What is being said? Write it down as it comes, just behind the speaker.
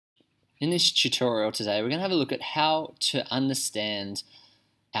In this tutorial today, we're going to have a look at how to understand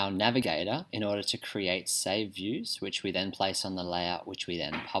our navigator in order to create save views, which we then place on the layout, which we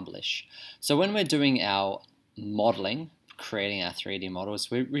then publish. So when we're doing our modeling, creating our 3D models,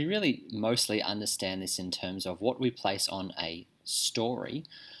 we really mostly understand this in terms of what we place on a story,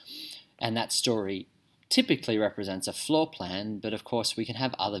 and that story typically represents a floor plan, but of course we can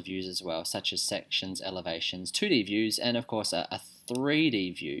have other views as well, such as sections, elevations, 2D views, and of course a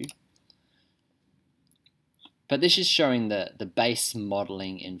 3D view. But this is showing the base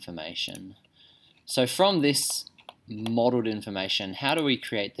modeling information. So from this modeled information, how do we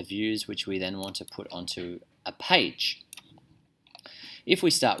create the views which we then want to put onto a page? If we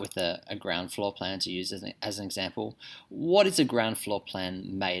start with a ground floor plan to use as an example, what is a ground floor plan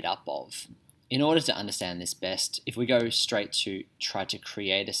made up of? In order to understand this best, if we go straight to try to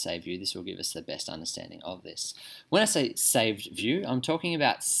create a saved view, this will give us the best understanding of this. When I say saved view, I'm talking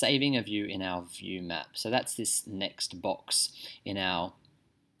about saving a view in our view map. So that's this next box in our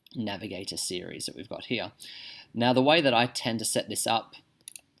navigator series that we've got here. Now the way that I tend to set this up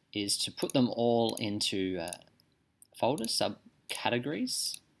is to put them all into folders,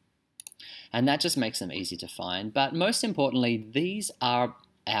 subcategories, and that just makes them easy to find. But most importantly, these are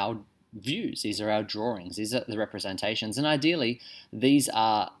our views, these are our drawings, these are the representations, and ideally these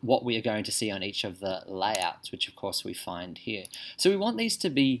are what we are going to see on each of the layouts, which of course we find here. So we want these to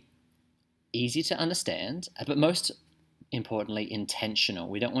be easy to understand, but most importantly intentional.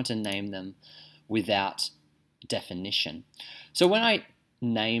 We don't want to name them without definition. So when I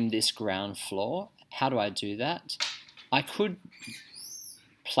name this ground floor, how do I do that? I could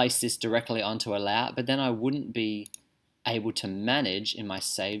place this directly onto a layout, but then I wouldn't be able to manage in my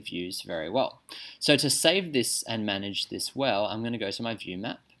save views very well. So to save this and manage this well, I'm going to go to my view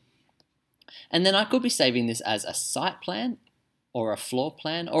map, and then I could be saving this as a site plan or a floor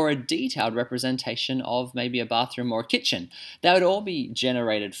plan or a detailed representation of maybe a bathroom or a kitchen. That would all be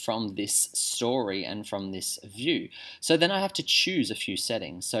generated from this story and from this view. So then I have to choose a few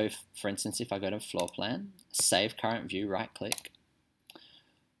settings. So for instance, if I go to floor plan, save current view, right click,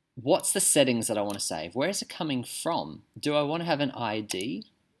 what's the settings that I want to save? Where is it coming from? Do I want to have an ID?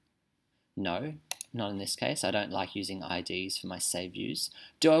 No, not in this case. I don't like using IDs for my save views.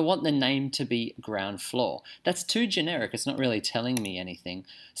 Do I want the name to be ground floor? That's too generic. It's not really telling me anything.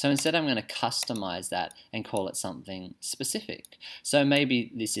 So instead I'm going to customize that and call it something specific. So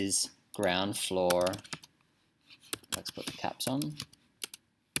maybe this is ground floor, let's put the caps on,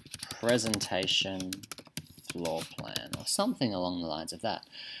 presentation floor plan, or something along the lines of that.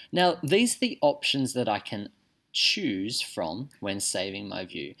 Now these are the options that I can choose from when saving my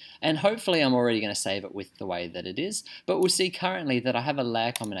view, and hopefully I'm already going to save it with the way that it is, but we'll see currently that I have a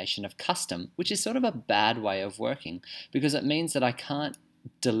layer combination of custom, which is sort of a bad way of working because it means that I can't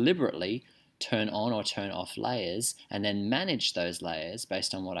deliberately turn on or turn off layers and then manage those layers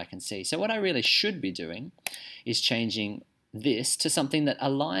based on what I can see. So what I really should be doing is changing this to something that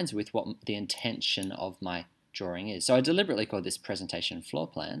aligns with what the intention of my drawing is. So I deliberately called this presentation floor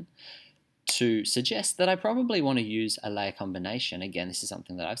plan to suggest that I probably want to use a layer combination. Again, this is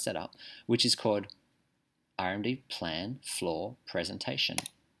something that I've set up, which is called RMD plan floor presentation.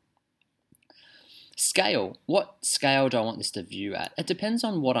 Scale. What scale do I want this to view at? It depends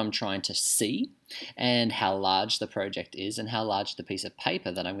on what I'm trying to see and how large the project is and how large the piece of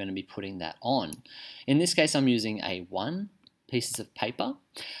paper that I'm going to be putting that on. In this case, I'm using A1 pieces of paper.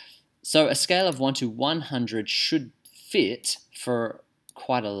 So a scale of 1 to 100 should fit for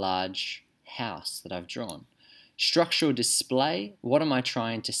quite a large house that I've drawn. Structural display, what am I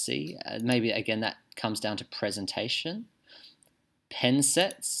trying to see? Maybe again that comes down to presentation. Pen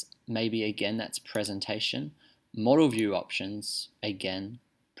sets, maybe again that's presentation. Model view options, again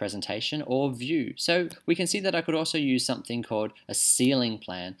presentation or view. So we can see that I could also use something called a ceiling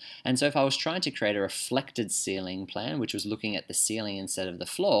plan. And so if I was trying to create a reflected ceiling plan, which was looking at the ceiling instead of the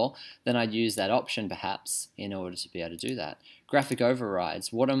floor, then I'd use that option perhaps in order to be able to do that. Graphic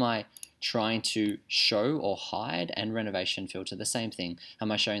overrides, what am I trying to show or hide? And renovation filter, the same thing.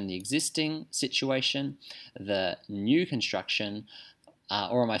 Am I showing the existing situation, the new construction,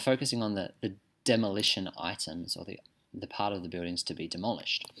 or am I focusing on the demolition items or the part of the buildings to be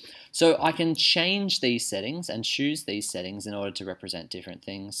demolished? So I can change these settings and choose these settings in order to represent different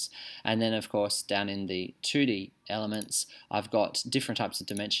things. And then of course down in the 2D elements I've got different types of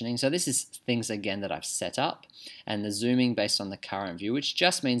dimensioning. So this is things again that I've set up, and the zooming based on the current view, which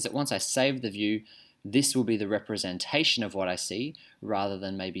just means that once I save the view, this will be the representation of what I see rather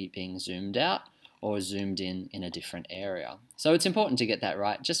than maybe being zoomed out or zoomed in a different area. So it's important to get that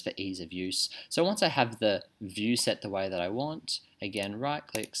right just for ease of use. So once I have the view set the way that I want, again, right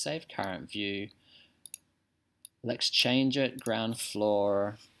click, save current view. Let's change it, ground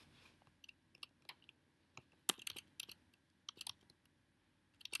floor.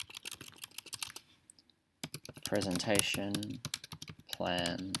 Presentation,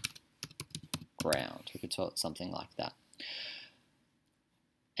 plan, ground. We could call it something like that.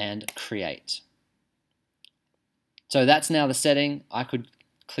 And create. So that's now the setting. I could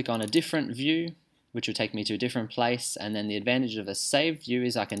click on a different view, which will take me to a different place, and then the advantage of a saved view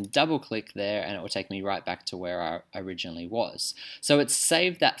is I can double click there and it will take me right back to where I originally was. So it's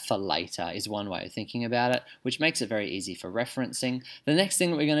saved that for later is one way of thinking about it, which makes it very easy for referencing. The next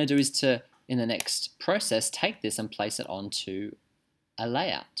thing that we're going to do is to, in the next process, take this and place it onto a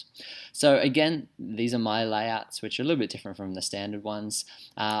layout. So again, these are my layouts, which are a little bit different from the standard ones.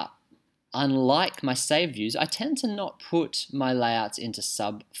 Unlike my save views, I tend to not put my layouts into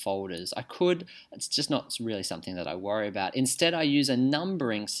subfolders. I could, it's just not really something that I worry about. Instead, I use a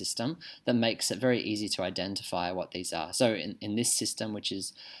numbering system that makes it very easy to identify what these are. So in this system, which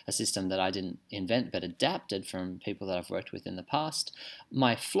is a system that I didn't invent but adapted from people that I've worked with in the past,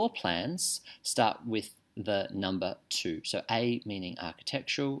 my floor plans start with the number 2. So A meaning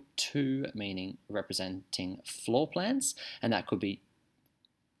architectural, 2 meaning representing floor plans, and that could be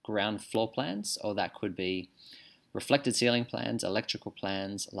ground floor plans, or that could be reflected ceiling plans, electrical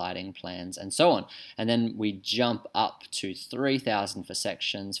plans, lighting plans, and so on. And then we jump up to 3,000 for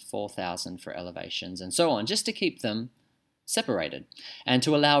sections, 4,000 for elevations, and so on, just to keep them separated and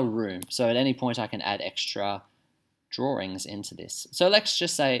to allow room. So at any point I can add extra drawings into this. So let's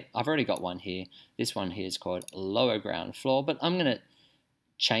just say I've already got one here. This one here is called lower ground floor, but I'm going to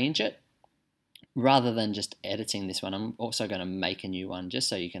change it. Rather than just editing this one, I'm also going to make a new one just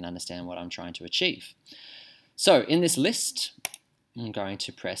so you can understand what I'm trying to achieve. So in this list, I'm going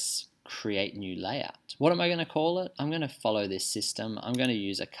to press create new layout. What am I going to call it? I'm going to follow this system. I'm going to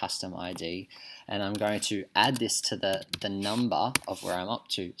use a custom ID and I'm going to add this to the number of where I'm up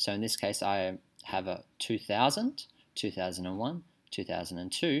to. So in this case, I have a 2000, 2001,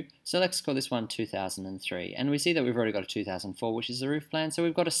 2002, so let's call this one 2003, and we see that we've already got a 2004, which is the roof plan, so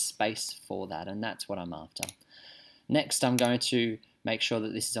we've got a space for that, and that's what I'm after. Next, I'm going to make sure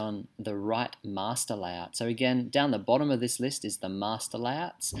that this is on the right master layout. So again, down the bottom of this list is the master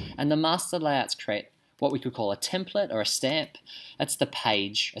layouts, and the master layouts create what we could call a template or a stamp. That's the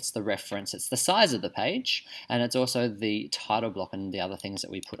page, it's the reference, it's the size of the page, and it's also the title block and the other things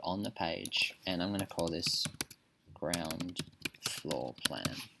that we put on the page, and I'm going to call this ground floor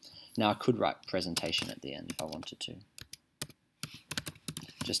plan. Now I could write presentation at the end if I wanted to.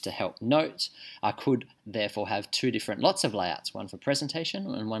 Just to help note, I could therefore have two different lots of layouts, one for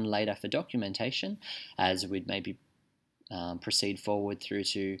presentation and one later for documentation, as we'd maybe proceed forward through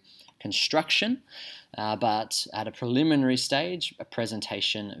to construction. But at a preliminary stage, a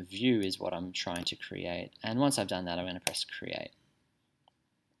presentation view is what I'm trying to create. And once I've done that, I'm going to press create.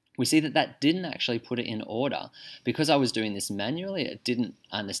 We see that that didn't actually put it in order. Because I was doing this manually, it didn't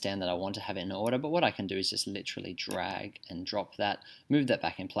understand that I want to have it in order, but what I can do is just literally drag and drop that, move that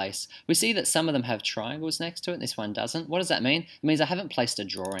back in place. We see that some of them have triangles next to it, and this one doesn't. What does that mean? It means I haven't placed a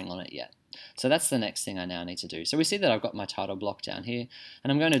drawing on it yet. So that's the next thing I now need to do. So we see that I've got my title block down here,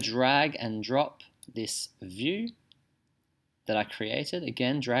 and I'm going to drag and drop this view that I created.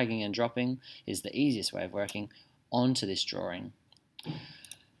 Again, dragging and dropping is the easiest way of working onto this drawing.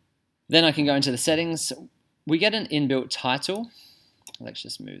 Then I can go into the settings. We get an inbuilt title. Let's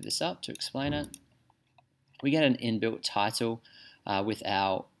just move this up to explain it. We get an inbuilt title with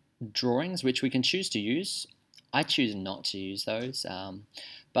our drawings, which we can choose to use. I choose not to use those,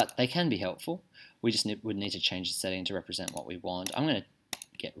 but they can be helpful. We just would need to change the setting to represent what we want. I'm going to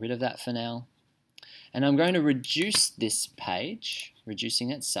get rid of that for now. And I'm going to reduce this page,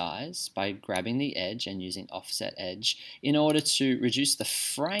 reducing its size by grabbing the edge and using offset edge in order to reduce the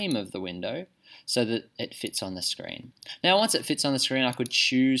frame of the window so that it fits on the screen. Now once it fits on the screen, I could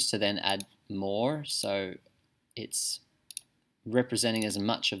choose to then add more so it's representing as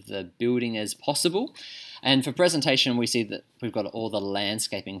much of the building as possible. And for presentation, we see that we've got all the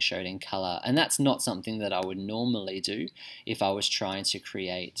landscaping showed in color, and that's not something that I would normally do if I was trying to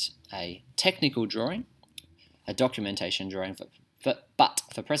create a technical drawing, a documentation drawing, but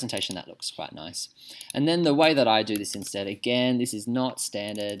for presentation that looks quite nice. And then the way that I do this instead, again, this is not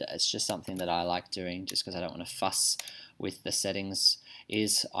standard, it's just something that I like doing just because I don't want to fuss with the settings,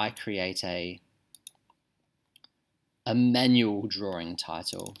 is I create a manual drawing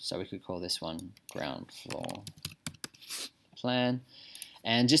title. So we could call this one ground floor plan.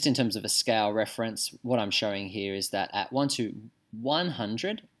 And just in terms of a scale reference, what I'm showing here is that at 1 to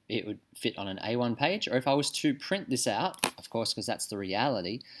 100, it would fit on an A1 page. Or if I was to print this out, of course, because that's the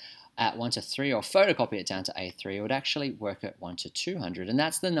reality, at 1 to 3 or photocopy it down to A3, it would actually work at 1 to 200. And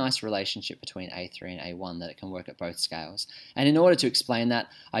that's the nice relationship between A3 and A1, that it can work at both scales. And in order to explain that,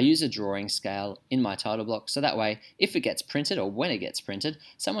 I use a drawing scale in my title block, so that way, if it gets printed or when it gets printed,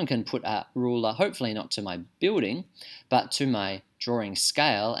 someone can put a ruler, hopefully not to my building, but to my drawing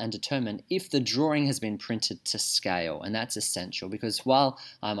scale, and determine if the drawing has been printed to scale. And that's essential, because while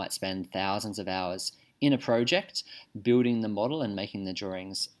I might spend thousands of hours in a project building the model and making the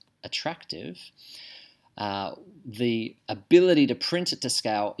drawings attractive, the ability to print it to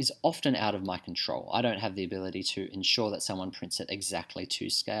scale is often out of my control. I don't have the ability to ensure that someone prints it exactly to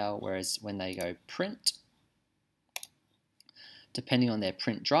scale, whereas when they go print, depending on their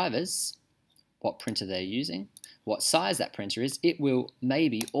print drivers, what printer they're using, what size that printer is, it will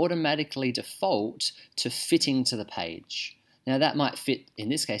maybe automatically default to fitting to the page. Now that might fit, in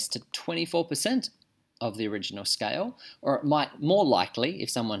this case, to 24% of the original scale, or it might, more likely, if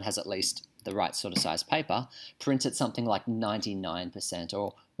someone has at least the right sort of size paper, print at something like 99%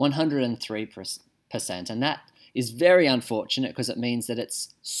 or 103%. And that is very unfortunate, because it means that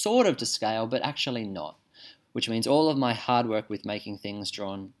it's sort of to scale, but actually not, which means all of my hard work with making things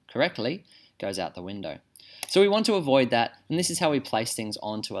drawn correctly goes out the window. So we want to avoid that, and this is how we place things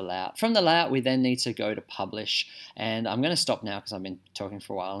onto a layout. From the layout, we then need to go to publish, and I'm going to stop now because I've been talking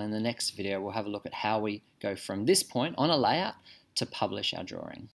for a while. In the next video, we'll have a look at how we go from this point on a layout to publish our drawing.